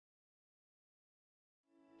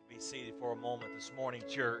seated for a moment this morning,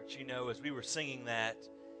 church. You know, as we were singing that,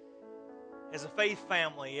 as a faith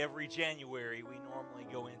family, every January we normally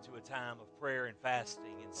go into a time of prayer and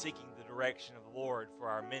fasting and seeking the direction of the Lord for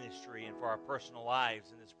our ministry and for our personal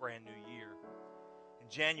lives in this brand new year. In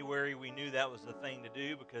January, we knew that was the thing to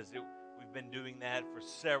do because we've been doing that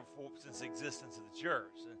since the existence of the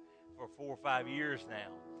church, for 4 or 5 years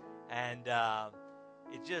now. And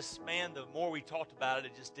it just, man, the more we talked about it,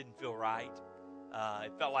 it just didn't feel right.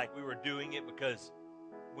 It felt like we were doing it because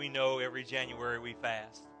we know every January we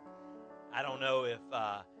fast. I don't know if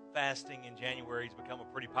fasting in January has become a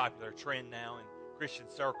pretty popular trend now in Christian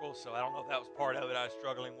circles, so I don't know if that was part of it I was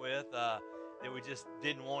struggling with, that we just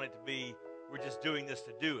didn't want it to be, we're just doing this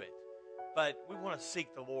to do it. But we want to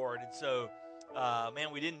seek the Lord, and so,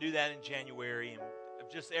 we didn't do that in January, and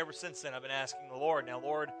just ever since then I've been asking the Lord. Now,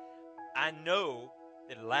 Lord, I know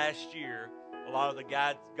that last year, a lot of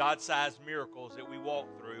the God-sized miracles that we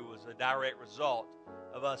walked through was a direct result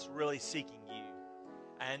of us really seeking you.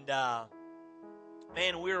 And,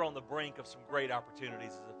 we're on the brink of some great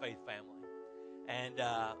opportunities as a faith family. And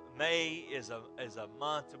May is a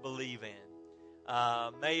month to believe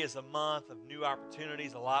in. May is a month of new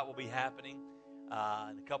opportunities. A lot will be happening.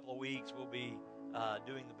 In a couple of weeks, we'll be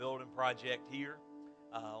doing the building project here.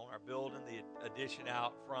 On our building, the addition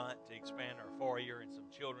out front to expand our foyer and some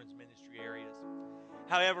children's ministry areas.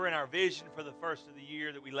 However, in our vision for the first of the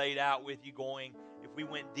year that we laid out with you going, if we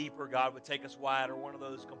went deeper, God would take us wider. One of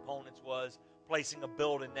those components was placing a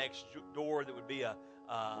building next door that would be a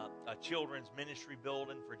children's ministry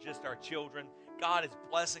building for just our children. God is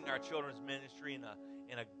blessing our children's ministry in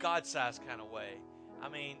a God-sized kind of way. I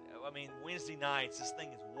mean, Wednesday nights, this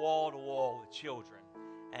thing is wall-to-wall with children.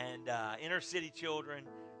 And inner city children,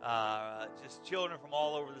 just children from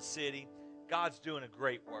all over the city. God's doing a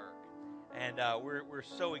great work, and we're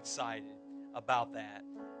so excited about that.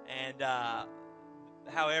 And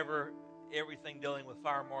however, everything dealing with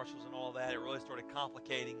fire marshals and all that, it really started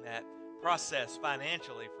complicating that process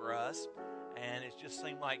financially for us, and it just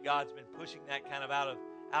seemed like God's been pushing that kind of out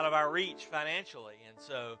of our reach financially. And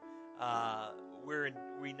so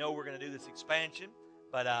we know we're going to do this expansion.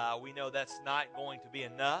 But we know that's not going to be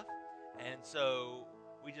enough, and so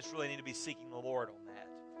we just really need to be seeking the Lord on that,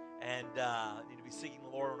 and need to be seeking the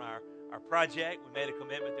Lord on our project. We made a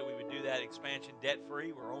commitment that we would do that expansion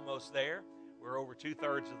debt-free. We're almost there. We're over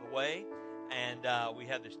 2/3 of the way, and we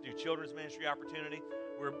have this new children's ministry opportunity.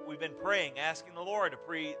 We've been praying, asking the Lord to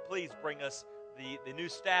please bring us the new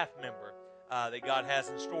staff member that God has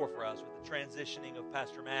in store for us with the transitioning of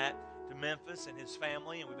Pastor Matt to Memphis and his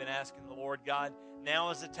family, and we've been asking the Lord, God,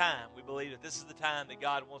 now is the time. We believe that this is the time that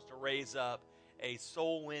God wants to raise up a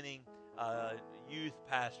soul-winning youth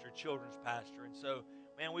pastor, children's pastor. And so,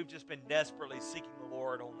 man, we've just been desperately seeking the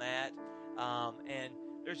Lord on that. And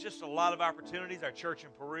there's just a lot of opportunities. Our church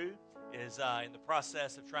in Peru is in the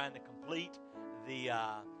process of trying to complete the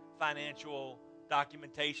financial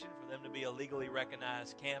documentation for them to be a legally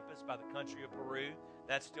recognized campus by the country of Peru.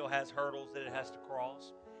 That still has hurdles that it has to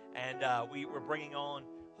cross. And we're bringing on,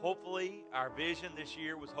 hopefully, our vision this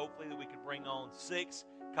year was hopefully that we could bring on 6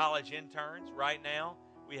 college interns. Right now,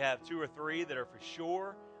 we have 2 or 3 that are for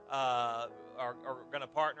sure are going to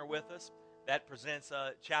partner with us. That presents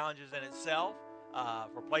challenges in itself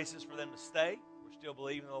for places for them to stay. We're still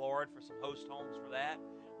believing the Lord for some host homes for that.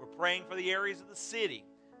 We're praying for the areas of the city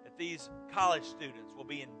that these college students will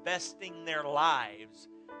be investing their lives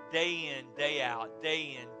day in, day out,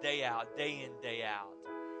 day in, day out, day in, day out.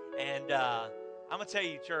 And I'm going to tell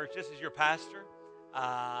you, church, this is your pastor.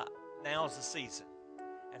 Now is the season.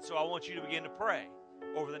 And so I want you to begin to pray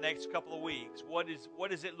over the next couple of weeks. What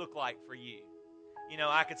does it look like for you? You know,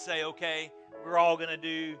 I could say, okay, we're all going to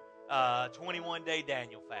do 21-day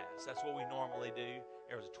Daniel fast. That's what we normally do.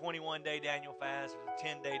 There's a 21-day Daniel fast. There's a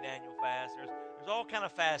 10-day Daniel fast. There's all kind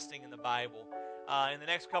of fasting in the Bible. In the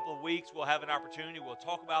next couple of weeks, we'll have an opportunity. We'll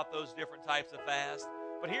talk about those different types of fast.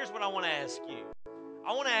 But here's what I want to ask you.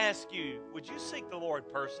 I want to ask you, would you seek the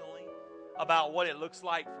Lord personally about what it looks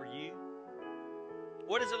like for you?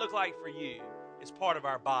 What does it look like for you? It's part of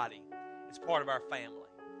our body. It's part of our family.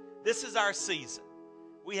 This is our season.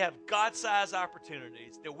 We have God-sized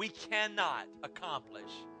opportunities that we cannot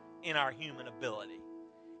accomplish in our human ability.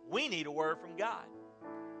 We need a word from God.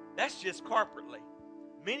 That's just corporately.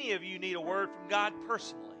 Many of you need a word from God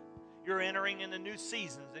personally. You're entering into new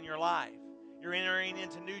seasons in your life. You're entering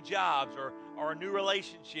into new jobs or new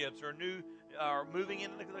relationships or moving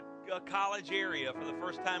into the college area for the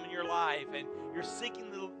first time in your life, and you're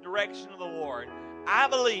seeking the direction of the Lord. I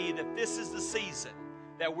believe that this is the season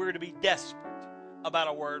that we're to be desperate about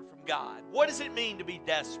a word from God. What does it mean to be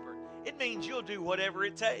desperate? It means you'll do whatever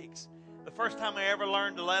it takes. The first time I ever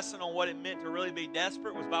learned a lesson on what it meant to really be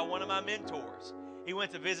desperate was by one of my mentors. He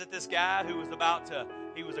went to visit this guy who was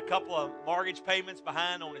he was a couple of mortgage payments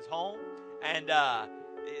behind on his home. And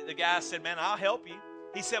the guy said, man, I'll help you.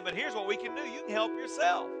 He said, but here's what we can do. You can help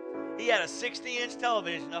yourself. He had a 60-inch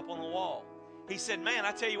television up on the wall. He said, man,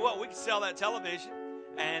 I tell you what, we can sell that television.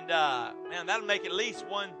 And, man, that'll make at least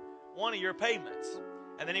one of your payments.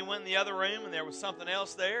 And then he went in the other room, and there was something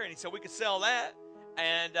else there. And he said, we could sell that.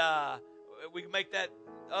 And we can make that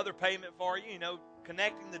other payment for you,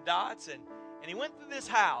 connecting the dots. And he went through this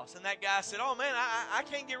house, and that guy said, oh, man, I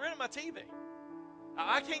can't get rid of my TV.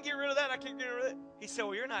 I can't get rid of that. I can't get rid of it. He said,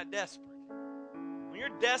 well, you're not desperate. When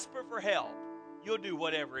you're desperate for help, you'll do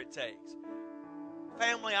whatever it takes.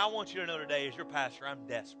 Family, I want you to know today as your pastor, I'm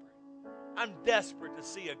desperate. I'm desperate to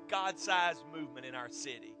see a God-sized movement in our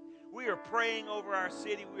city. We are praying over our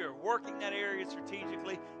city. We are working that area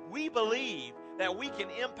strategically. We believe that we can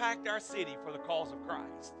impact our city for the cause of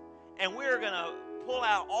Christ. And we're going to pull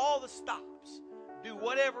out all the stops, do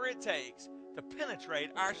whatever it takes to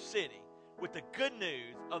penetrate our city with the good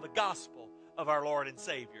news of the gospel of our Lord and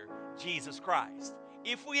Savior, Jesus Christ.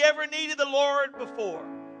 If we ever needed the Lord before,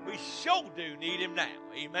 we sure do need Him now.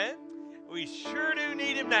 Amen? We sure do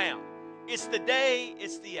need Him now. It's the day,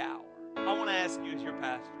 it's the hour. I want to ask you as your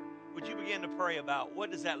pastor, would you begin to pray about what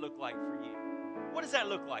does that look like for you? What does that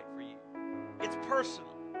look like for you? It's personal.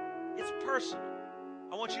 It's personal.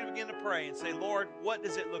 I want you to begin to pray and say, Lord, what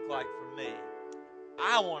does it look like for me?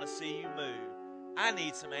 I want to see you move. I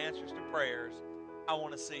need some answers to prayers. I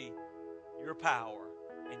want to see your power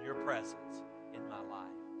and your presence in my life.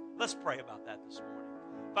 Let's pray about that this morning.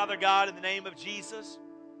 Father God, in the name of Jesus,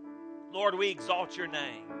 Lord, we exalt your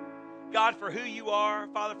name. God, for who you are,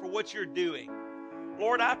 Father, for what you're doing.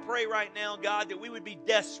 Lord, I pray right now, God, that we would be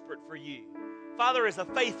desperate for you. Father, as a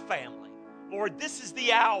faith family, Lord, this is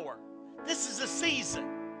the hour. This is the season.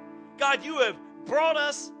 God, you have brought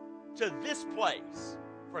us to this place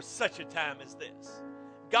for such a time as this.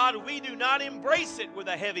 God, we do not embrace it with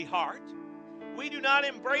a heavy heart. We do not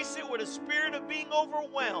embrace it with a spirit of being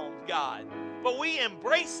overwhelmed, God. But we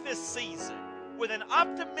embrace this season with an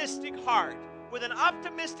optimistic heart, with an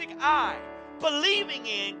optimistic eye, believing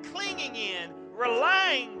in, clinging in,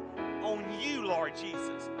 relying on you, Lord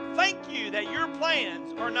Jesus. Thank you that your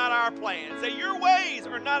plans are not our plans, that your ways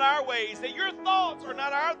are not our ways, that your thoughts are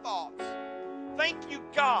not our thoughts. Thank you,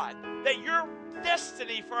 God, that your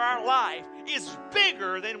destiny for our life is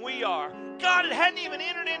bigger than we are. God, it hadn't even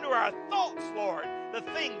entered into our thoughts, Lord, the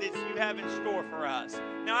thing that you have in store for us.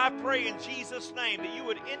 Now I pray in Jesus' name that you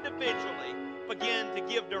would individually begin to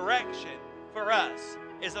give direction for us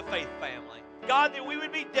as a faith family. God, that we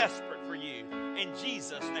would be desperate for you. In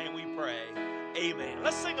Jesus' name we pray. Amen.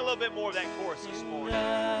 Let's sing a little bit more of that chorus this morning.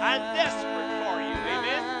 I'm desperate for you.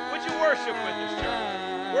 Amen. Would you worship with us,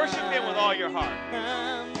 church? Worship Him with all your heart.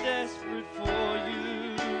 I'm desperate for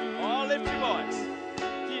you. Oh, lift your voice.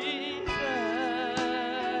 Jesus.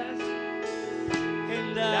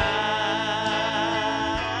 And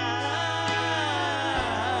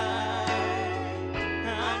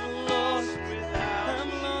I'm lost without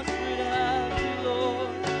you,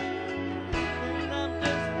 Lord. And I'm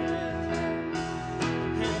desperate.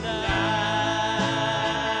 And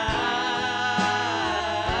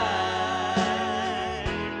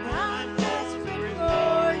I'm desperate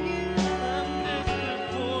for you. I'm desperate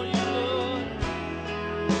for you, Lord.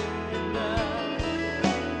 And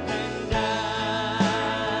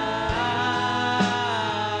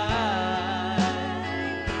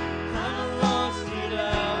I'm lost without you. I'm lost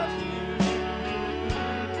without you.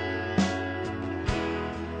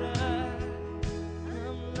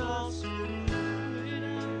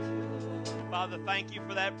 Father, thank you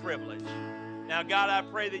for that privilege. Now, God, I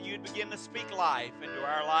pray that you'd begin to speak life into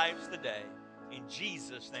our lives today. In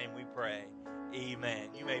Jesus' name we pray. Amen.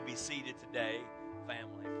 You may be seated today,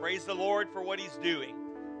 family. Praise the Lord for what He's doing.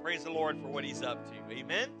 Praise the Lord for what He's up to.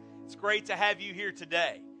 Amen. It's great to have you here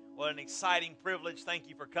today. What an exciting privilege. Thank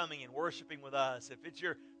you for coming and worshiping with us. If it's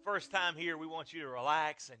your first time here, we want you to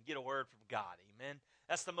relax and get a word from God. Amen.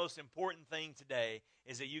 That's the most important thing today,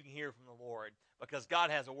 is that you can hear from the Lord, because God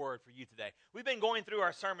has a word for you today. We've been going through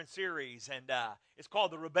our sermon series, and it's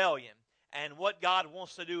called The Rebellion, and what God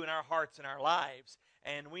wants to do in our hearts and our lives.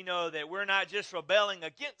 And we know that we're not just rebelling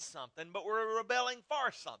against something, but we're rebelling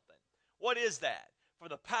for something. What is that? For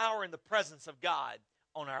the power and the presence of God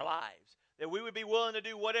on our lives. That we would be willing to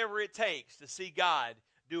do whatever it takes to see God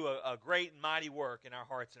do a great and mighty work in our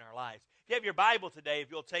hearts and our lives. If you have your Bible today, if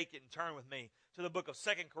you'll take it and turn with me to the book of 2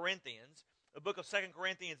 Corinthians. The book of 2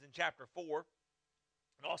 Corinthians in chapter 4.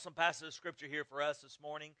 An awesome passage of Scripture here for us this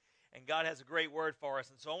morning. and God has a great word for us.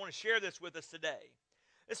 And so I want to share this with us today.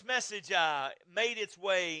 This message made its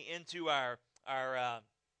way into our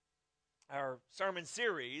sermon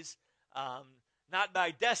series, not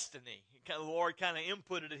by destiny. The Lord kind of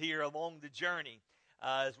inputted it here along the journey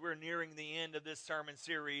as we're nearing the end of this sermon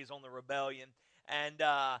series on the rebellion. And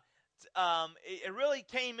it really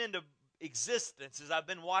came into existence as I've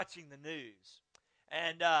been watching the news.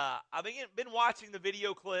 And I've been watching the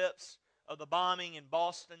video clips of the bombing in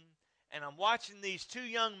Boston, and I'm watching these two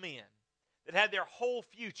young men that had their whole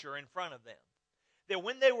future in front of them. That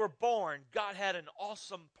when they were born, God had an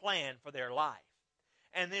awesome plan for their life.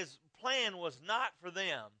 And His plan was not for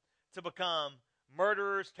them to become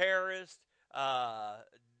murderers, terrorists,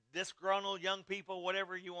 disgruntled young people,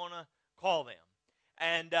 whatever you want to call them.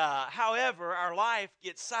 And however, our life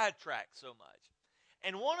gets sidetracked so much.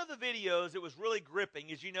 And one of the videos that was really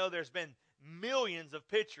gripping, as you know, there's been millions of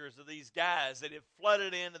pictures of these guys that have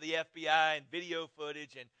flooded into the FBI and video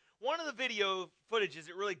footage. And one of the video footages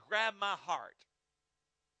that really grabbed my heart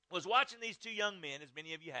was watching these two young men, as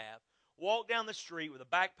many of you have, walk down the street with a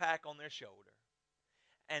backpack on their shoulder,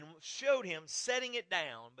 and showed him setting it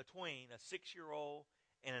down between a 6-year-old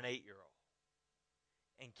and an 8-year-old,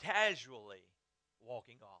 and casually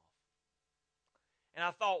walking off. And I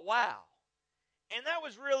thought, wow. And that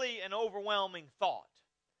was really an overwhelming thought.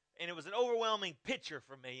 And it was an overwhelming picture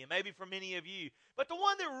for me, and maybe for many of you. But the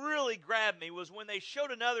one that really grabbed me was when they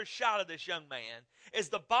showed another shot of this young man as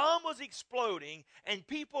the bomb was exploding, and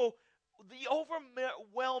people, the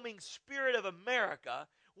overwhelming spirit of America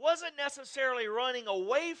wasn't necessarily running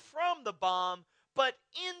away from the bomb, but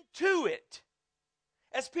into it.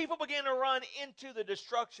 As people began to run into the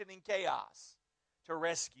destruction and chaos to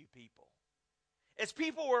rescue people. As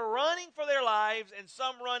people were running for their lives and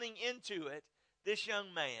some running into it, this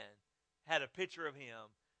young man had a picture of him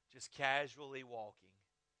just casually walking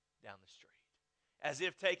down the street, as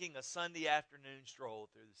if taking a Sunday afternoon stroll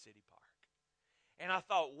through the city park. And I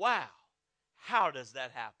thought, wow, how does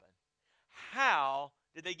that happen? How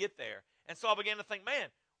did they get there? And so I began to think, man,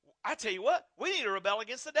 I tell you what, we need to rebel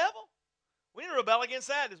against the devil. We need to rebel against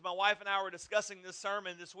that. As my wife and I were discussing this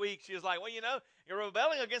sermon this week, she was like, well, you know, you're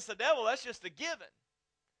rebelling against the devil. That's just a given.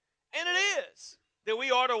 And it is that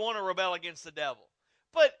we ought to want to rebel against the devil.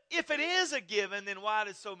 But if it is a given, then why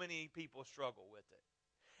do so many people struggle with it?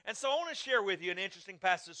 And so I want to share with you an interesting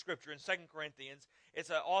passage of Scripture in 2 Corinthians. It's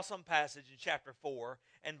an awesome passage in chapter 4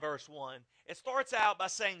 and verse 1. It starts out by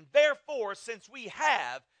saying, therefore, since we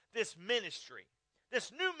have this ministry,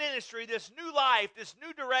 this new life, this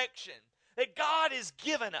new direction that God has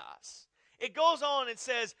given us, it goes on and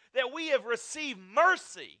says that we have received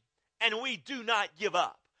mercy and we do not give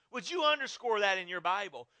up. Would you underscore that in your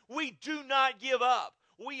Bible? We do not give up.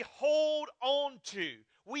 We hold on to.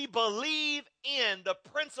 We believe in the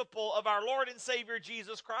principle of our Lord and Savior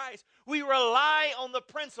Jesus Christ. We rely on the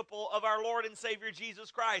principle of our Lord and Savior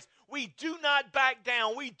Jesus Christ. We do not back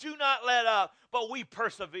down. We do not let up, but we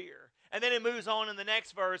persevere. And then it moves on in the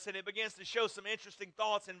next verse, and it begins to show some interesting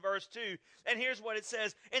thoughts in verse 2. And here's what it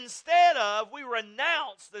says. Instead of, we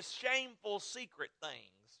renounce the shameful secret things.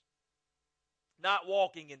 Not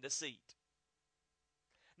walking in deceit.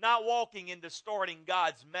 Not walking in distorting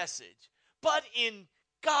God's message. But in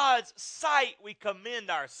God's sight, we commend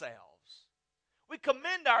ourselves. We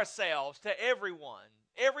commend ourselves to everyone,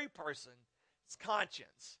 every person's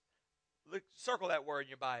conscience. Look, circle that word in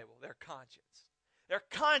your Bible, their conscience. Their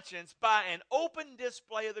conscience by an open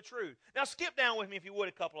display of the truth. Now skip down with me, if you would,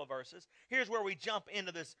 a couple of verses. Here's where we jump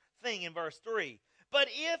into this thing in verse 3. But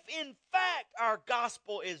if in fact our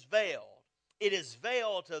gospel is veiled, it is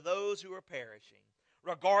veiled to those who are perishing.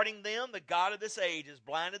 Regarding them, the God of this age has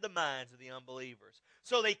blinded the minds of the unbelievers,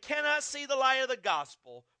 so they cannot see the light of the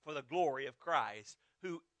gospel for the glory of Christ,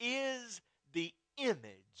 who is the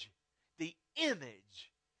image, the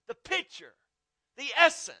picture, the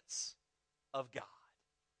essence of God.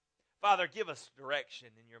 Father, give us direction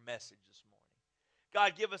in your message this morning.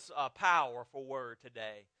 God, give us a powerful word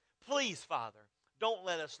today. Please, Father, don't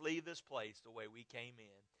let us leave this place the way we came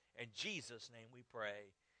in. In Jesus' name we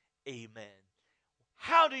pray, amen.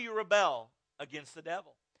 How do you rebel against the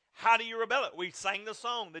devil? How do you rebel it? We sang the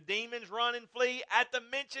song, the demons run and flee at the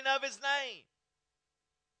mention of his name.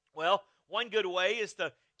 Well, one good way is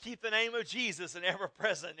to keep the name of Jesus and ever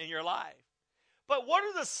present in your life. But what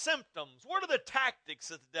are the symptoms? What are the tactics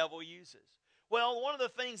that the devil uses? Well, one of the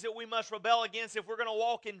things that we must rebel against if we're going to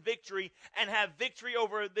walk in victory and have victory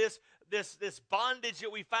over this bondage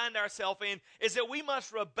that we find ourselves in is that we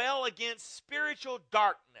must rebel against spiritual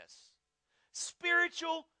darkness.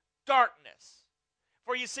 Spiritual darkness.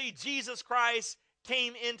 For you see, Jesus Christ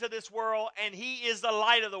came into this world, and he is the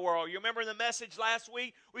light of the world. You remember in the message last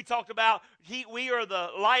week, we talked about we are the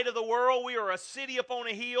light of the world. We are a city upon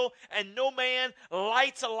a hill, and no man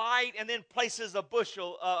lights a light and then places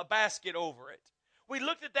a basket over it. We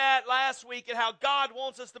looked at that last week and how God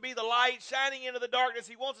wants us to be the light shining into the darkness.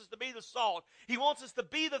 He wants us to be the salt. He wants us to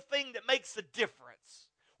be the thing that makes the difference.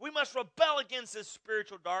 We must rebel against this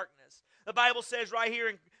spiritual darkness. The Bible says right here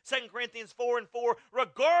in 2 Corinthians 4:4,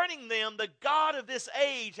 regarding them, the God of this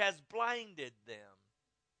age has blinded them.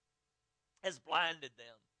 Has blinded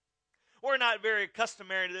them. We're not very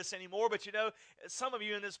customary to this anymore, but you know, some of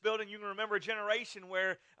you in this building, you can remember a generation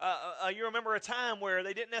where, you remember a time where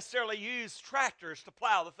they didn't necessarily use tractors to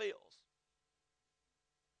plow the fields.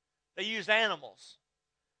 They used animals.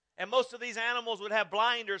 And most of these animals would have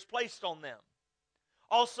blinders placed on them.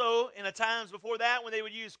 Also, in the times before that, when they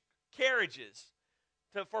would use carriages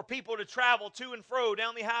for people to travel to and fro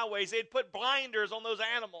down the highways, they'd put blinders on those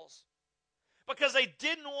animals because they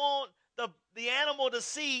didn't want the animal to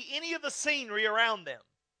see any of the scenery around them.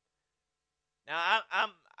 Now,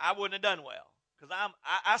 I wouldn't have done well because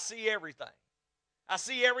I see everything. I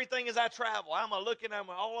see everything as I travel. I'm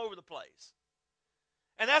all over the place.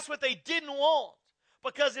 And that's what they didn't want,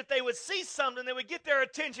 because if they would see something, they would get their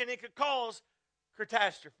attention. It could cause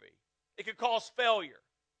catastrophe. It could cause failure.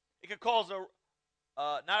 It could cause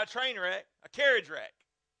not a train wreck, a carriage wreck.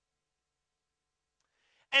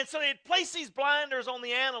 And so they'd place these blinders on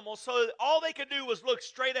the animals so that all they could do was look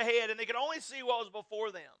straight ahead, and they could only see what was before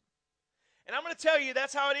them. And I'm going to tell you,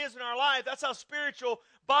 that's how it is in our life. That's how spiritual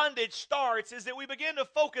bondage starts, is that we begin to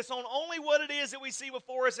focus on only what it is that we see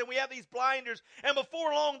before us, and we have these blinders. And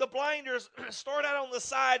before long, the blinders start out on the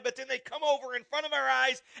side, but then they come over in front of our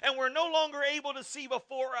eyes, and we're no longer able to see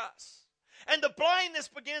before us. And the blindness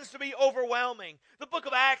begins to be overwhelming. The book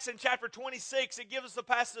of Acts in chapter 26, it gives us a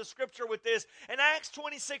passage of scripture with this. In Acts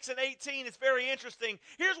 26:18, it's very interesting.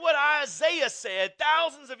 Here's what Isaiah said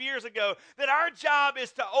thousands of years ago, that our job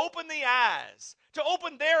is to open the eyes, to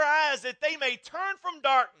open their eyes that they may turn from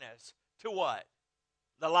darkness to what?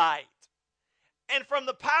 The light. And from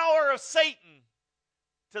the power of Satan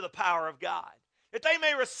to the power of God, that they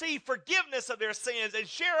may receive forgiveness of their sins and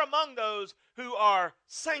share among those who are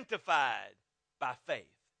sanctified by faith,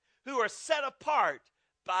 who are set apart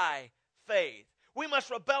by faith. We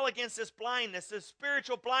must rebel against this blindness, this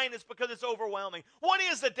spiritual blindness, because it's overwhelming. What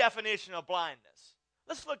is the definition of blindness?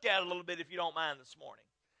 Let's look at it a little bit, if you don't mind, this morning.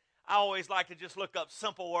 I always like to just look up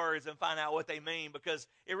simple words and find out what they mean, because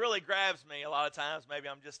it really grabs me a lot of times. Maybe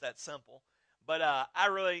I'm just that simple. But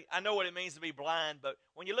I know what it means to be blind, but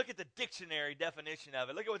when you look at the dictionary definition of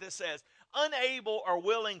it, look at what this says. Unable or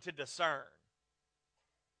willing to discern.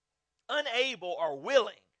 Unable or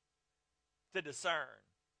willing to discern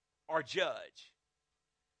or judge.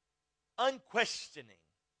 Unquestioning.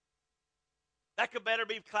 That could better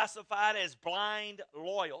be classified as blind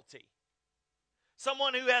loyalty.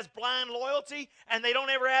 Someone who has blind loyalty and they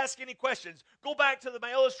don't ever ask any questions. Go back to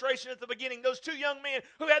my illustration at the beginning. Those two young men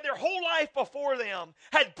who had their whole life before them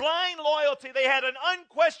had blind loyalty. They had an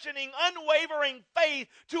unquestioning, unwavering faith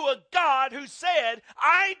to a God who said,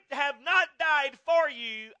 I have not died for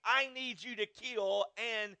you. I need you to kill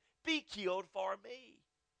and be killed for me.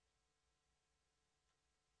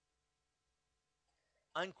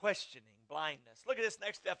 Unquestioning blindness. Look at this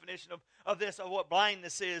next definition of what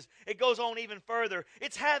blindness is. It goes on even further.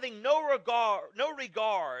 It's having no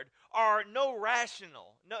regard or no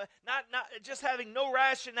rational, not just having no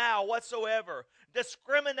rationale whatsoever.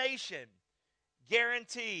 Discrimination,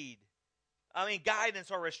 guaranteed. Guidance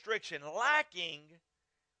or restriction, lacking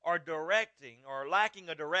a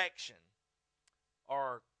direction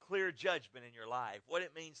or clear judgment in your life. What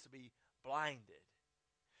it means to be blinded.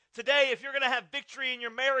 Today, if you're going to have victory in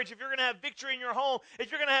your marriage, if you're going to have victory in your home,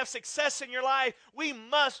 if you're going to have success in your life, we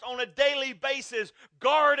must on a daily basis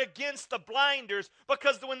guard against the blinders,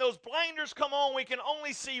 because when those blinders come on, we can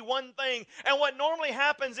only see one thing. And what normally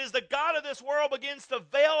happens is the God of this world begins to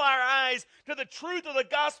veil our eyes to the truth of the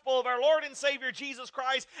gospel of our Lord and Savior Jesus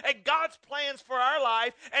Christ and God's plans for our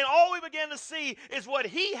life, and all we begin to see is what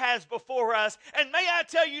He has before us. And may I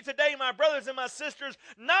tell you today, my brothers and my sisters,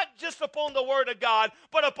 not just upon the Word of God,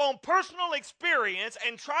 but upon personal experience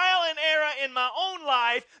and trial and error in my own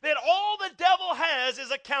life, that all the devil has is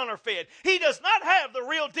a counterfeit. He does not have the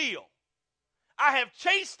real deal. I have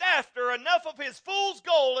chased after enough of his fool's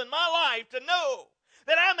gold in my life to know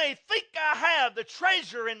that I may think I have the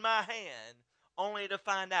treasure in my hand, only to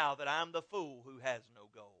find out that I'm the fool who has no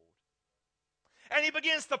gold. And He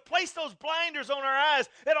begins to place those blinders on our eyes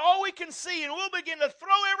that all we can see, and we'll begin to throw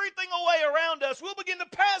everything away around us. We'll begin to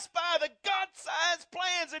pass by the God-sized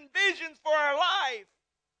plans and visions for our life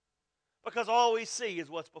because all we see is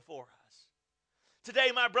what's before us.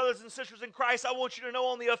 Today, my brothers and sisters in Christ, I want you to know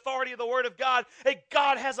on the authority of the Word of God that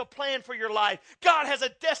God has a plan for your life. God has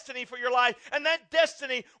a destiny for your life, and that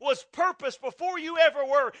destiny was purposed before you ever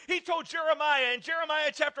were. He told Jeremiah in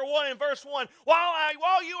Jeremiah chapter 1 and verse 1,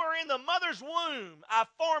 while you are in the mother's womb, I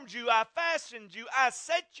formed you, I fashioned you, I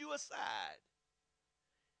set you aside.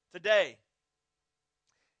 Today,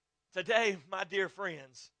 my dear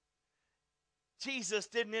friends,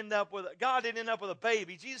 God didn't end up with a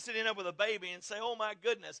baby. Jesus didn't end up with a baby and say, oh my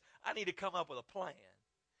goodness, I need to come up with a plan.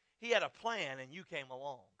 He had a plan and you came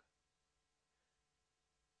along.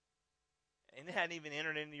 And it hadn't even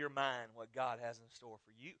entered into your mind what God has in store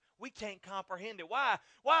for you. We can't comprehend it. Why?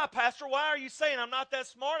 Why, Pastor? Why are you saying I'm not that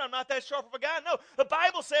smart? I'm not that sharp of a guy? No, the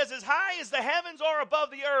Bible says as high as the heavens are above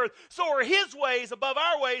the earth, so are His ways above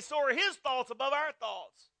our ways, so are His thoughts above our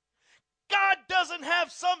thoughts. God doesn't have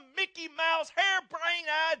some Mickey Mouse harebrained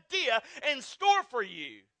idea in store for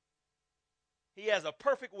you. He has a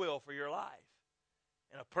perfect will for your life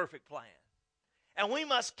and a perfect plan. And we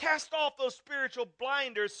must cast off those spiritual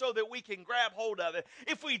blinders so that we can grab hold of it.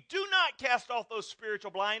 If we do not cast off those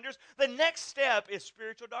spiritual blinders, the next step is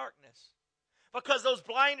spiritual darkness. Because those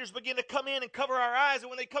blinders begin to come in and cover our eyes, and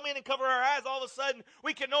when they come in and cover our eyes, all of a sudden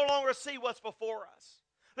we can no longer see what's before us.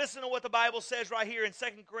 Listen to what the Bible says right here in 2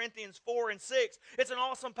 Corinthians 4 and 6. It's an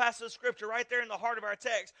awesome passage of Scripture right there in the heart of our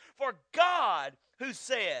text. For God who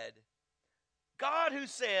said,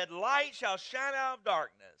 light shall shine out of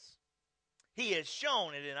darkness, He has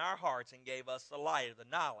shown it in our hearts and gave us the light of the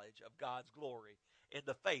knowledge of God's glory in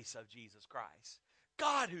the face of Jesus Christ.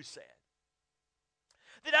 God who said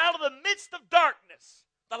that out of the midst of darkness,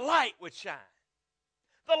 the light would shine.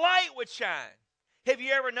 The light would shine. Have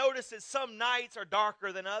you ever noticed that some nights are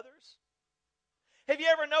darker than others? Have you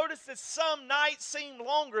ever noticed that some nights seem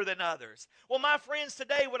longer than others? Well, my friends,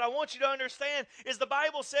 today what I want you to understand is the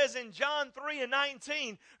Bible says in John 3 and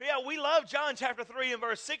 19, we love John chapter 3 and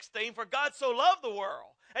verse 16, for God so loved the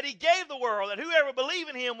world, and He gave the world, that whoever believe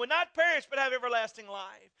in Him would not perish but have everlasting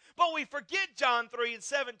life. But we forget John 3 and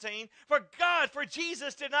 17, for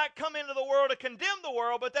Jesus did not come into the world to condemn the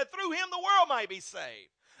world, but that through Him the world might be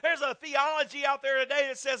saved. There's a theology out there today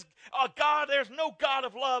that says, there's no God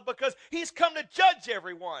of love because He's come to judge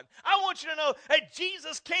everyone. I want you to know that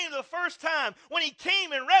Jesus came the first time. When He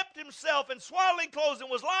came and wrapped Himself in swaddling clothes and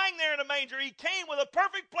was lying there in a manger, He came with a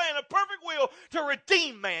perfect plan, a perfect will to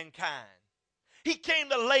redeem mankind. He came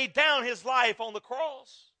to lay down His life on the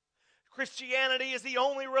cross. Christianity is the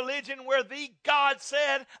only religion where the God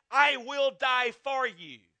said, I will die for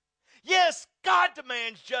you. Yes, God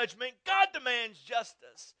demands judgment. God demands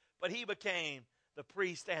justice. But He became the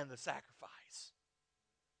priest and the sacrifice.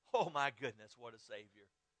 Oh my goodness, what a Savior.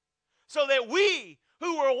 So that we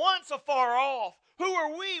who were once afar off,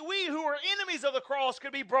 we who were enemies of the cross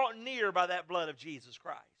could be brought near by that blood of Jesus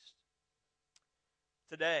Christ.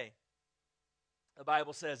 Today, the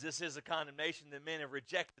Bible says this is a condemnation that men have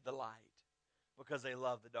rejected the light because they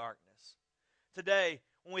love the darkness. Today,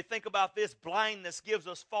 when we think about this, blindness gives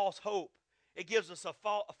us false hope. It gives us a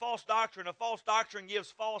false doctrine. A false doctrine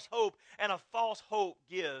gives false hope, and a false hope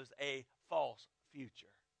gives a false future.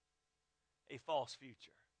 A false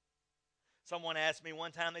future. Someone asked me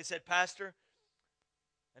one time, they said, Pastor,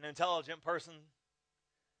 an intelligent person,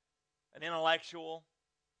 an intellectual,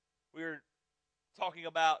 we were talking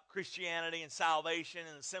about Christianity and salvation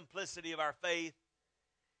and the simplicity of our faith.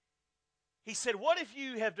 He said, what if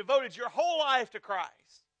you have devoted your whole life to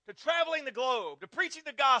Christ, to traveling the globe, to preaching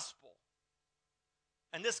the gospel,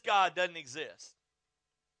 and this God doesn't exist?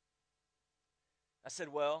 I said,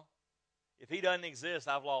 well, if He doesn't exist,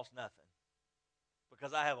 I've lost nothing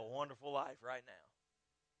because I have a wonderful life right now.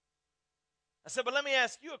 I said, but let me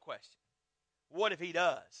ask you a question. What if He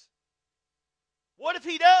does? What if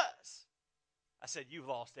He does? I said, you've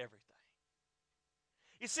lost everything.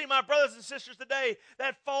 You see, my brothers and sisters, today,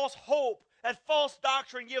 that false hope, that false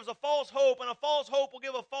doctrine gives a false hope, and a false hope will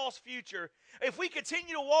give a false future. If we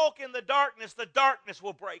continue to walk in the darkness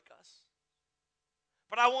will break us.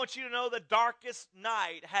 But I want you to know the darkest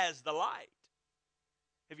night has the light.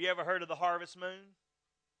 Have you ever heard of the harvest moon?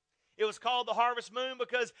 It was called the harvest moon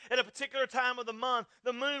because at a particular time of the month,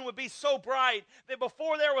 the moon would be so bright that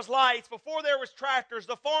before there was lights, before there was tractors,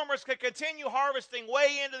 the farmers could continue harvesting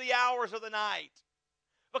way into the hours of the night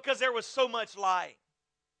because there was so much light.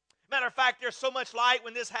 Matter of fact, there's so much light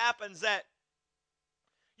when this happens that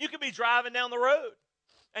you could be driving down the road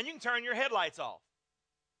and you can turn your headlights off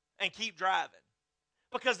and keep driving.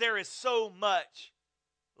 because there is so much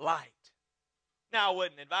light. Now, I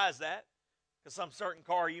wouldn't advise that, because some certain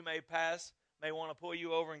car you may pass may want to pull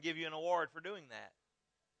you over and give you an award for doing that.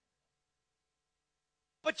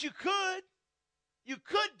 But you could. You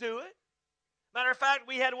could do it. Matter of fact,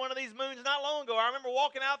 we had one of these moons not long ago. I remember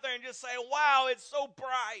walking out there and just saying, wow, it's so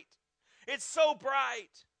bright. It's so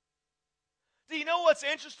bright. Do you know what's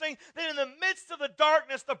interesting? That in the midst of the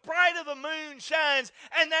darkness, the bright of the moon shines,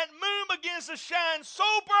 and that moon begins to shine so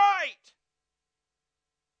bright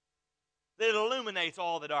that it illuminates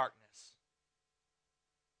all the darkness.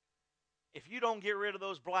 If you don't get rid of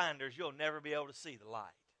those blinders, you'll never be able to see the light.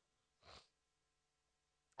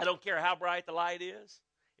 I don't care how bright the light is.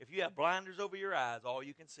 If you have blinders over your eyes, all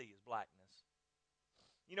you can see is blackness.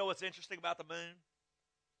 You know what's interesting about the moon?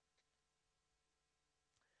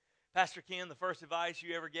 Pastor Ken, the first advice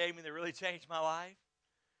you ever gave me that really changed my life,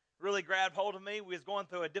 really grabbed hold of me. We was going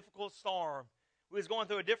through a difficult storm. We was going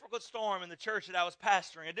through a difficult storm in the church that I was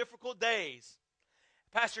pastoring, a difficult days.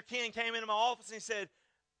 Pastor Ken came into my office and he said,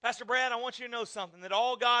 Pastor Brad, I want you to know something, that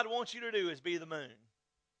all God wants you to do is be the moon.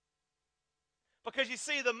 Because you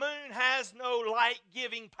see, the moon has no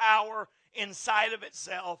light-giving power inside of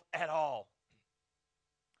itself at all.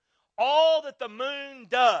 All that the moon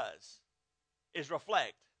does is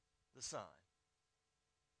reflect the sun.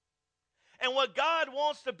 And what God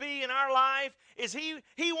wants to be in our life is He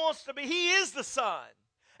is the sun.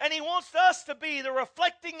 And He wants us to be the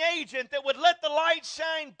reflecting agent that would let the light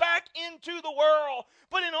shine back into the world.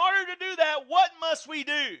 But in order to do that, what must we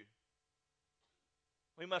do?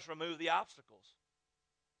 We must remove the obstacles.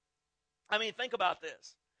 I mean, think about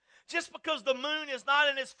this. Just because the moon is not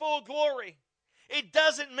in its full glory, it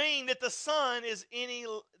doesn't mean that the sun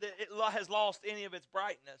has lost any of its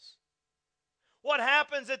brightness. What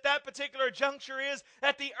happens at that particular juncture is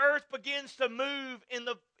that the earth begins to move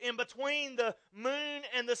in between the moon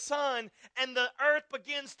and the sun, and the earth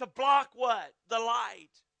begins to block what? The light.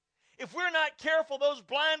 If we're not careful, those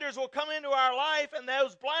blinders will come into our life, and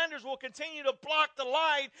those blinders will continue to block the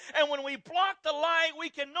light. And when we block the light, we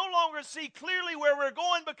can no longer see clearly where we're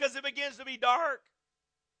going because it begins to be dark.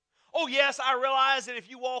 Oh yes, I realize that if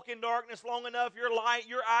you walk in darkness long enough, your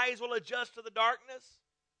eyes will adjust to the darkness.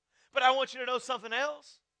 But I want you to know something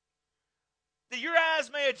else. That your eyes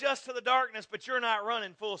may adjust to the darkness, but you're not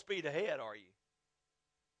running full speed ahead, are you?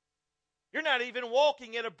 You're not even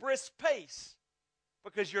walking at a brisk pace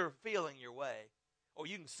because you're feeling your way. Or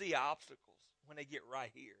you can see obstacles when they get right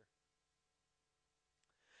here.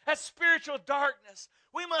 That's spiritual darkness.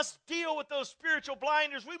 We must deal with those spiritual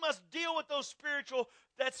blinders. We must deal with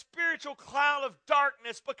that spiritual cloud of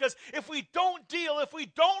darkness, because if we don't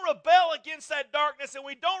rebel against that darkness and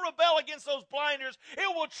we don't rebel against those blinders,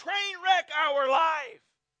 it will train wreck our life.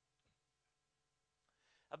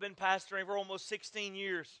 I've been pastoring for almost 16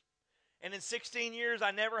 years. And in 16 years,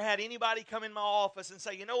 I never had anybody come in my office and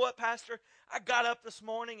say, you know what, Pastor? I got up this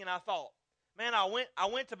morning and I thought, man, I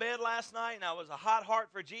went to bed last night and I was a hot heart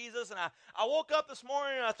for Jesus. And I woke up this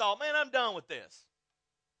morning and I thought, man, I'm done with this.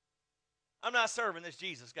 I'm not serving this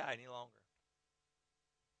Jesus guy any longer.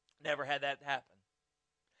 Never had that happen.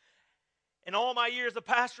 In all my years of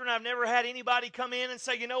pastoring, I've never had anybody come in and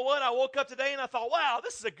say, you know what? I woke up today and I thought, wow,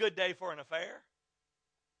 this is a good day for an affair.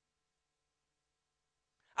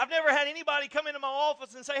 I've never had anybody come into my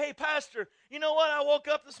office and say, hey, Pastor, you know what? I woke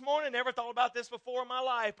up this morning, never thought about this before in my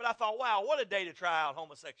life, but I thought, wow, what a day to try out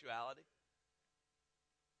homosexuality.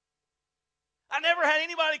 I never had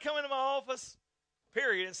anybody come into my office,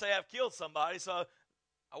 period, and say I've killed somebody, so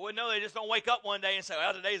I wouldn't know. They just don't wake up one day and say,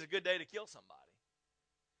 well, today's a good day to kill somebody.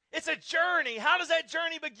 It's a journey. How does that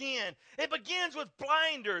journey begin? It begins with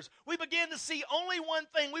blinders. We begin to see only one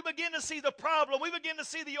thing. We begin to see the problem. We begin to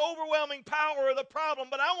see the overwhelming power of the problem.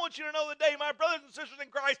 But I want you to know today, my brothers and sisters in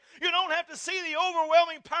Christ, you don't have to see the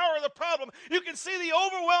overwhelming power of the problem. You can see the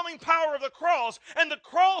overwhelming power of the cross, and the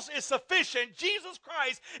cross is sufficient. Jesus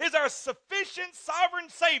Christ is our sufficient sovereign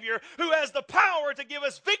Savior who has the power to give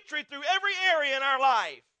us victory through every area in our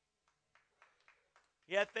life.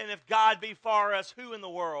 Yet then, if God be for us, who in the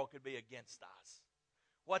world could be against us?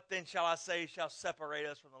 What then shall I say shall separate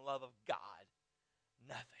us from the love of God?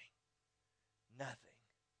 Nothing. Nothing.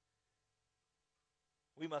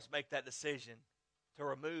 We must make that decision to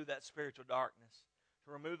remove that spiritual darkness,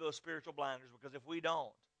 to remove those spiritual blinders, because if we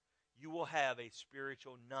don't, you will have a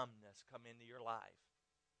spiritual numbness come into your life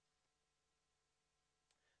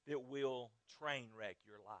that will train wreck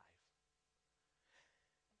your life.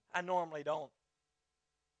 I normally don't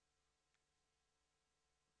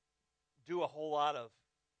do a whole lot of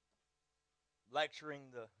lecturing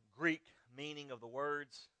the Greek meaning of the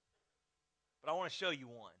words, but I want to show you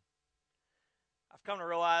one. I've come to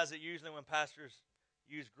realize that usually when pastors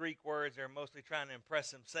use Greek words, they're mostly trying to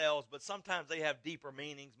impress themselves, but sometimes they have deeper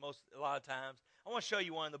meanings, a lot of times. I want to show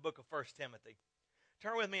you one in the book of 1 Timothy.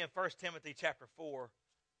 Turn with me in 1 Timothy chapter 4.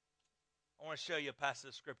 I want to show you a passage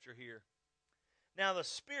of scripture here. Now the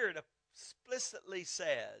Spirit explicitly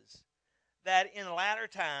says that in latter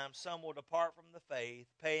times some will depart from the faith,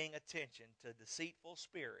 paying attention to deceitful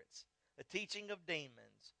spirits, the teaching of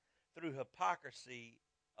demons, through hypocrisy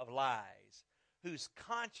of lies, whose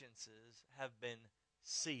consciences have been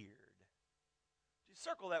seared. You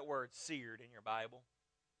circle that word seared in your Bible.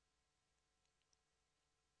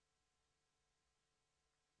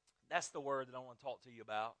 That's the word that I want to talk to you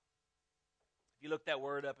about. If you look that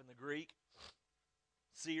word up in the Greek,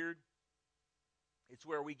 seared, it's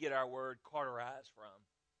where we get our word cauterize from.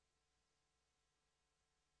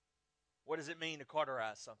 What does it mean to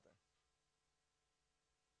cauterize something?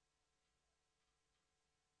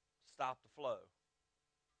 Stop the flow.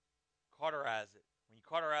 Cauterize it. When you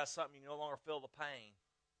cauterize something, you no longer feel the pain.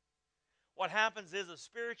 What happens is a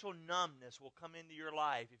spiritual numbness will come into your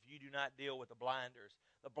life if you do not deal with the blinders.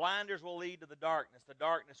 The blinders will lead to the darkness. The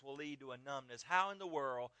darkness will lead to a numbness. How in the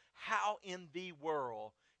world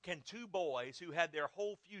can two boys who had their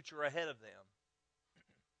whole future ahead of them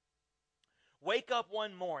wake up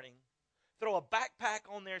one morning, throw a backpack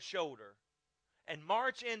on their shoulder, and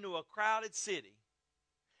march into a crowded city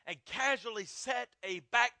and casually set a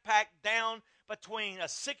backpack down between a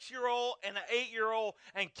 6-year-old and an 8-year-old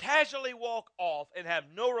and casually walk off and have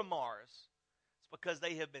no remorse? It's because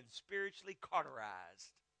they have been spiritually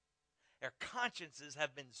cauterized. Their consciences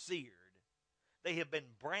have been seared. They have been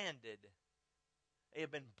branded. They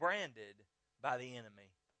have been branded by the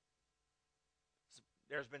enemy.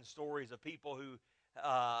 There's been stories of people who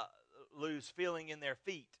lose feeling in their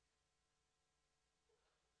feet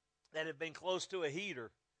that have been close to a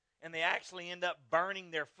heater, and they actually end up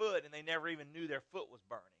burning their foot, and they never even knew their foot was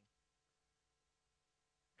burning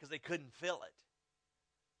because they couldn't feel it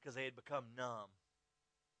because they had become numb.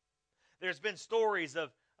 There's been stories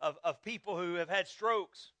of people who have had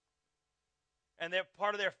strokes, and that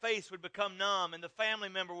part of their face would become numb, and the family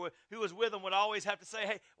member who was with them would always have to say,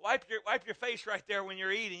 hey, wipe your face right there when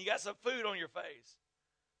you're eating. You got some food on your face.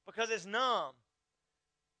 Because it's numb.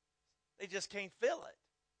 They just can't feel it.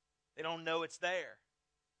 They don't know it's there.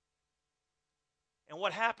 And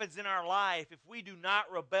what happens in our life if we do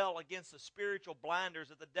not rebel against the spiritual blinders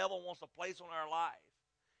that the devil wants to place on our life,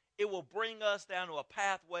 it will bring us down to a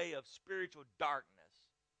pathway of spiritual darkness.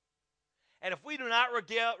 And if we do not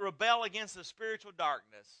rebel against the spiritual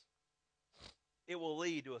darkness, it will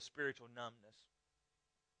lead to a spiritual numbness.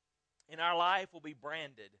 And our life will be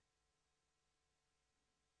branded.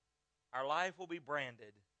 Our life will be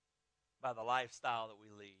branded by the lifestyle that we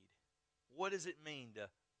lead. What does it mean to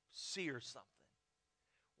sear something?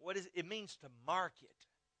 It means to mark it.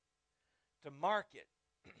 To mark it.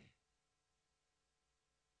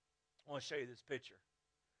 I want to show you this picture.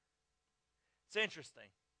 It's interesting.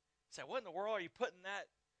 You say, what in the world are you putting that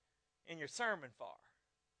in your sermon for?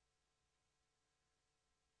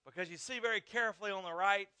 Because you see very carefully on the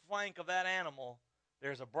right flank of that animal,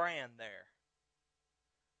 there's a brand there.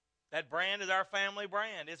 That brand is our family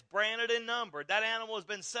brand. It's branded and numbered. That animal has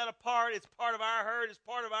been set apart. It's part of our herd. It's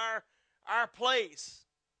part of our place.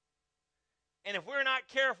 And if we're not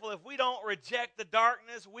careful, if we don't reject the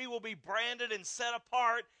darkness, we will be branded and set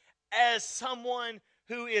apart as someone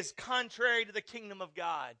who is contrary to the kingdom of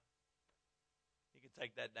God. You can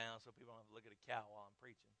take that down so people don't have to look at a cow while I'm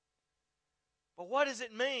preaching. But what does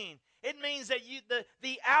it mean? It means that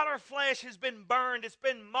the outer flesh has been burned, it's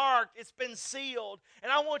been marked, it's been sealed.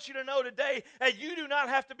 And I want you to know today that you do not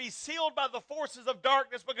have to be sealed by the forces of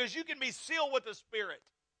darkness, because you can be sealed with the Spirit.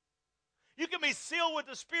 You can be sealed with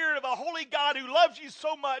the Spirit of a holy God who loves you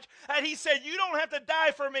so much that He said, you don't have to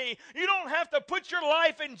die for me. You don't have to put your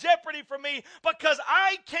life in jeopardy for me, because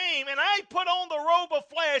I came and I put on the robe of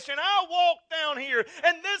flesh and I walked down here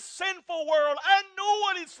in this sinful world. I know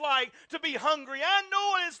what it's like to be hungry. I know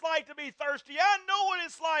what it's like to be thirsty. I know what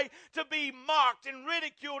it's like to be mocked and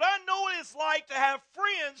ridiculed. I know what it's like to have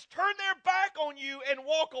friends turn their back on you and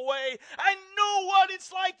walk away. I know what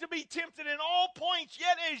it's like to be tempted in all points,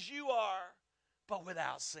 yet as you are, but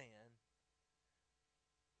without sin.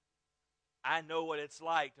 I know what it's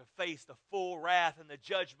like to face the full wrath and the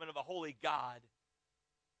judgment of a holy God.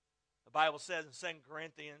 The Bible says in 2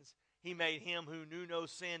 Corinthians, He made Him who knew no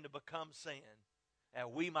sin to become sin,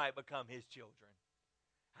 that we might become His children.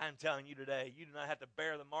 I'm telling you today, you do not have to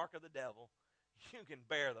bear the mark of the devil. You can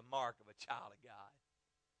bear the mark of a child of God.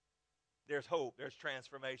 There's hope. There's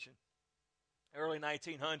transformation. Early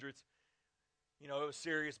 1900s, You know, it was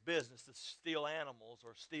serious business to steal animals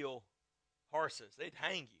or steal horses. They'd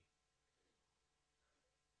hang you.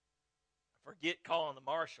 Forget calling the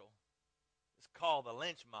marshal. It's called the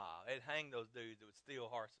lynch mob. They'd hang those dudes that would steal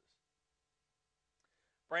horses.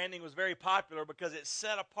 Branding was very popular because it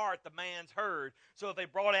set apart the man's herd. So if they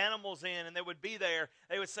brought animals in and they would be there,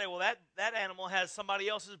 they would say, well, that animal has somebody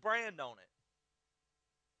else's brand on it.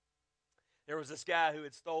 There was this guy who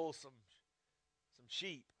had stole some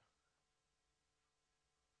sheep.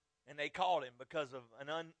 And they caught him because of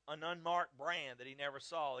an unmarked brand that he never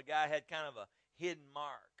saw. The guy had kind of a hidden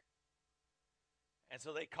mark. And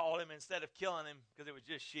so they caught him. Instead of killing him because it was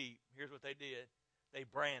just sheep, here's what they did. They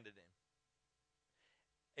branded him.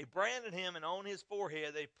 They branded him, and on his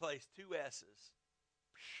forehead they placed 2 S's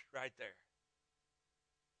right there.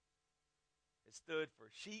 It stood for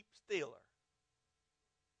sheep stealer.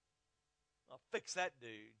 I'll fix that dude.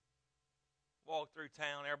 Walk through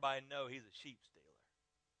town, everybody know he's a sheep stealer.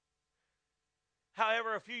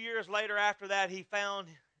 However, a few years later after that, he found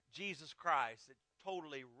Jesus Christ. It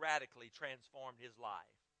totally, radically transformed his life.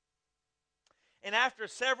 And after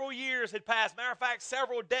several years had passed, matter of fact,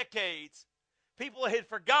 several decades, people had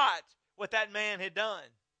forgot what that man had done.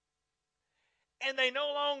 And they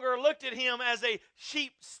no longer looked at him as a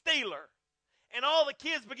sheep stealer. And all the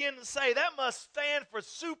kids began to say, that must stand for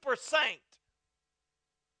super saint.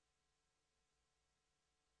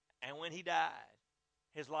 And when he died,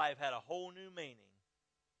 his life had a whole new meaning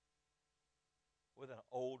with an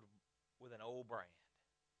old brand.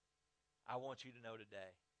 I want you to know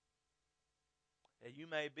today that you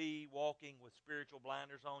may be walking with spiritual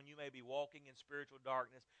blinders on. You may be walking in spiritual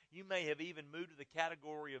darkness. You may have even moved to the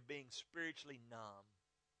category of being spiritually numb.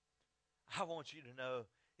 I want you to know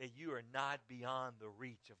that you are not beyond the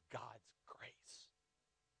reach of God's grace.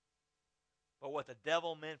 But what the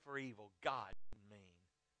devil meant for evil, God didn't mean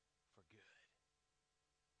for good.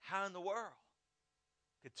 How in the world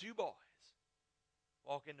could 2 boys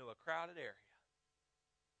walk into a crowded area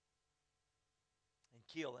and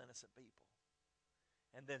kill innocent people?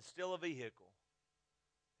 And then steal a vehicle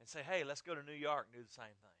and say, hey, let's go to New York and do the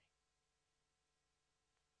same thing.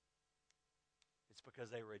 It's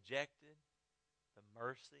because they rejected the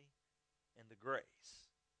mercy and the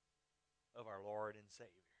grace of our Lord and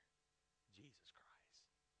Savior, Jesus Christ.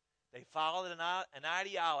 They followed an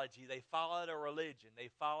ideology. They followed a religion. They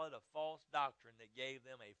followed a false doctrine that gave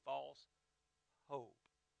them a false hope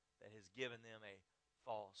that has given them a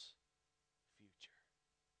false future.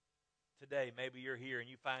 Today, maybe you're here and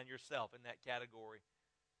you find yourself in that category.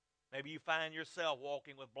 Maybe you find yourself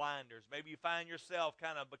walking with blinders. Maybe you find yourself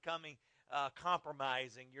kind of becoming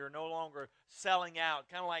compromising. You're no longer selling out.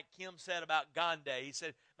 Kind of like Kim said about Gandhi. He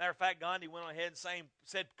said, matter of fact, Gandhi went on ahead and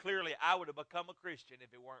said clearly, I would have become a Christian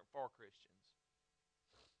if it weren't for Christians.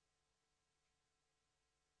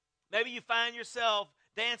 Maybe you find yourself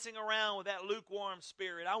dancing around with that lukewarm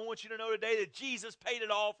spirit. I want you to know today that Jesus paid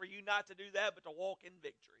it all for you not to do that, but to walk in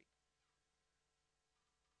victory.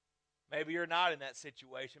 Maybe you're not in that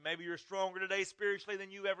situation. Maybe you're stronger today spiritually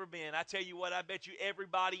than you've ever been. I tell you what, I bet you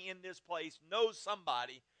everybody in this place knows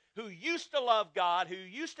somebody who used to love God, who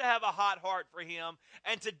used to have a hot heart for Him,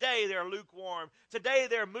 and today they're lukewarm. Today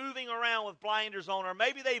they're moving around with blinders on, or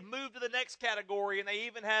maybe they've moved to the next category and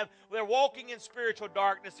they're walking in spiritual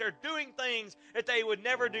darkness. They're doing things that they would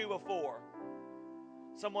never do before.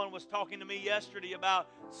 Someone was talking to me yesterday about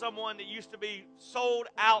someone that used to be sold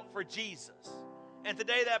out for Jesus. And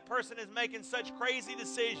today that person is making such crazy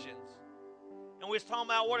decisions. And we was talking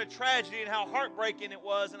about what a tragedy and how heartbreaking it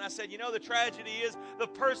was. And I said, you know, the tragedy is the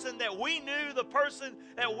person that we knew, the person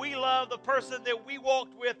that we loved, the person that we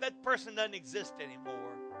walked with, that person doesn't exist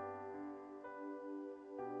anymore.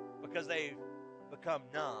 Because they've become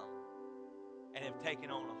numb and have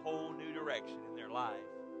taken on a whole new direction in their life.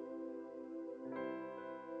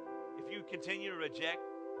 If you continue to reject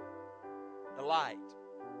the light,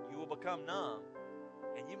 you will become numb.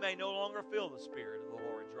 And you may no longer feel the Spirit of the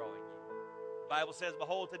Lord drawing you. The Bible says,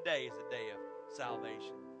 behold, today is the day of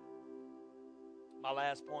salvation. My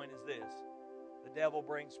last point is this. The devil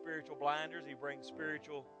brings spiritual blinders. He brings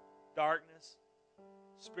spiritual darkness,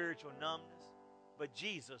 spiritual numbness. But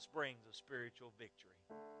Jesus brings a spiritual victory.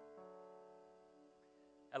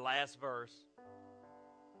 That last verse,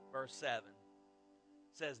 verse 7,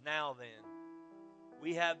 says, now then,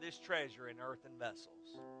 we have this treasure in earthen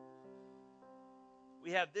vessels.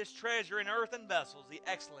 We have this treasure in earthen vessels, the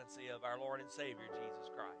excellency of our Lord and Savior, Jesus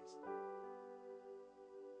Christ.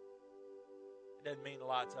 It doesn't mean a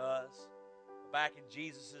lot to us. But back in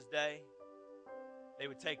Jesus' day, they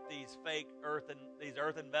would take these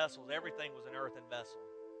earthen vessels. Everything was an earthen vessel.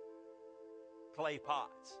 Clay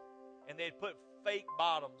pots. and they'd put fake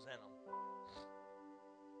bottoms in them.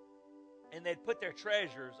 And they'd put their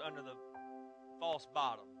treasures under the false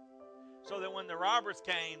bottom. So that when the robbers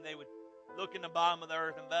came, they would look in the bottom of the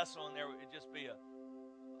earthen vessel and there would just be it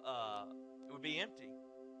would be empty.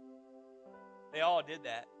 They all did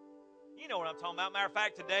that. You know what I'm talking about. Matter of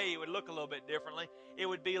fact, today it would look a little bit differently. It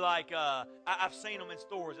would be like, I've seen them in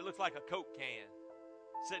stores. It looks like a Coke can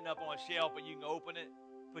sitting up on a shelf, but you can open it,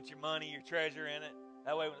 put your money, your treasure in it.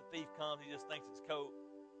 That way when the thief comes, he just thinks it's Coke.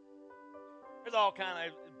 There's all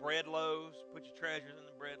kind of bread loaves. Put your treasures in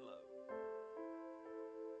the bread loaf.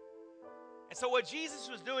 And so what Jesus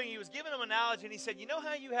was doing, he was giving them an analogy, and he said, you know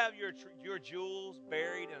how you have your jewels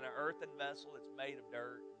buried in an earthen vessel that's made of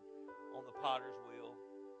dirt on the potter's wheel?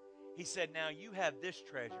 He said, now you have this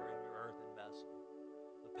treasure in your earthen vessel,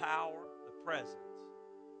 the power, the presence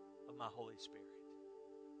of my Holy Spirit.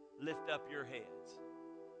 Lift up your heads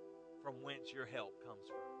from whence your help comes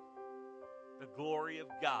from. The glory of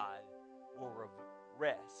God will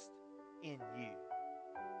rest in you.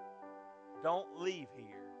 Don't leave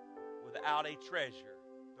here without a treasure,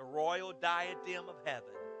 the royal diadem of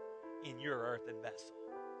heaven, in your earthen vessel.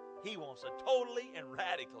 He wants to totally and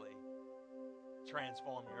radically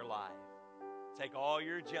transform your life. Take all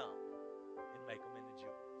your junk and make them into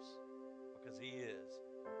jewels, because he is.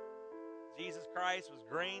 Jesus Christ was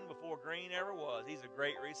green before green ever was. He's a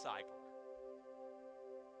great recycler.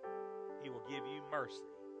 He will give you mercy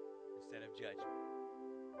instead of judgment.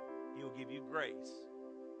 He will give you grace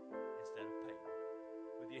instead of payment.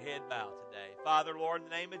 With your head bowed today. Father, Lord, in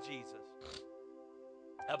the name of Jesus,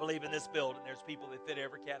 I believe in this building there's people that fit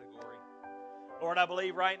every category. Lord, I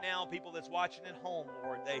believe right now people that's watching at home,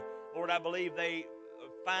 Lord, I believe they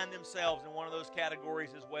find themselves in one of those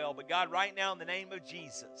categories as well. But God, right now in the name of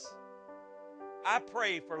Jesus, I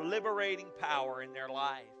pray for liberating power in their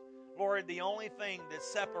life. Lord, the only thing that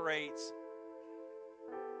separates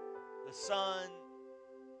the sun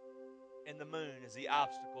and the moon is the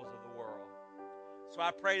obstacles of the world. So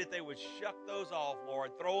I pray that they would shuck those off,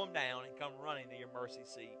 Lord, throw them down, and come running to your mercy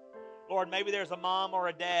seat. Lord, maybe there's a mom or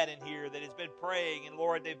a dad in here that has been praying, and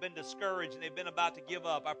Lord, they've been discouraged and they've been about to give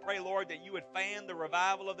up. I pray, Lord, that you would fan the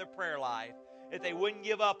revival of their prayer life, that they wouldn't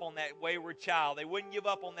give up on that wayward child. They wouldn't give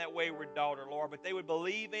up on that wayward daughter, Lord, but they would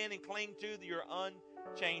believe in and cling to your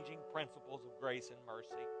unchanging principles of grace and mercy.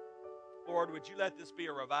 Lord, would you let this be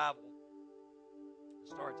a revival?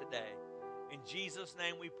 Start today. In Jesus'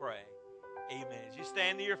 name we pray. Amen. As you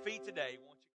stand to your feet today,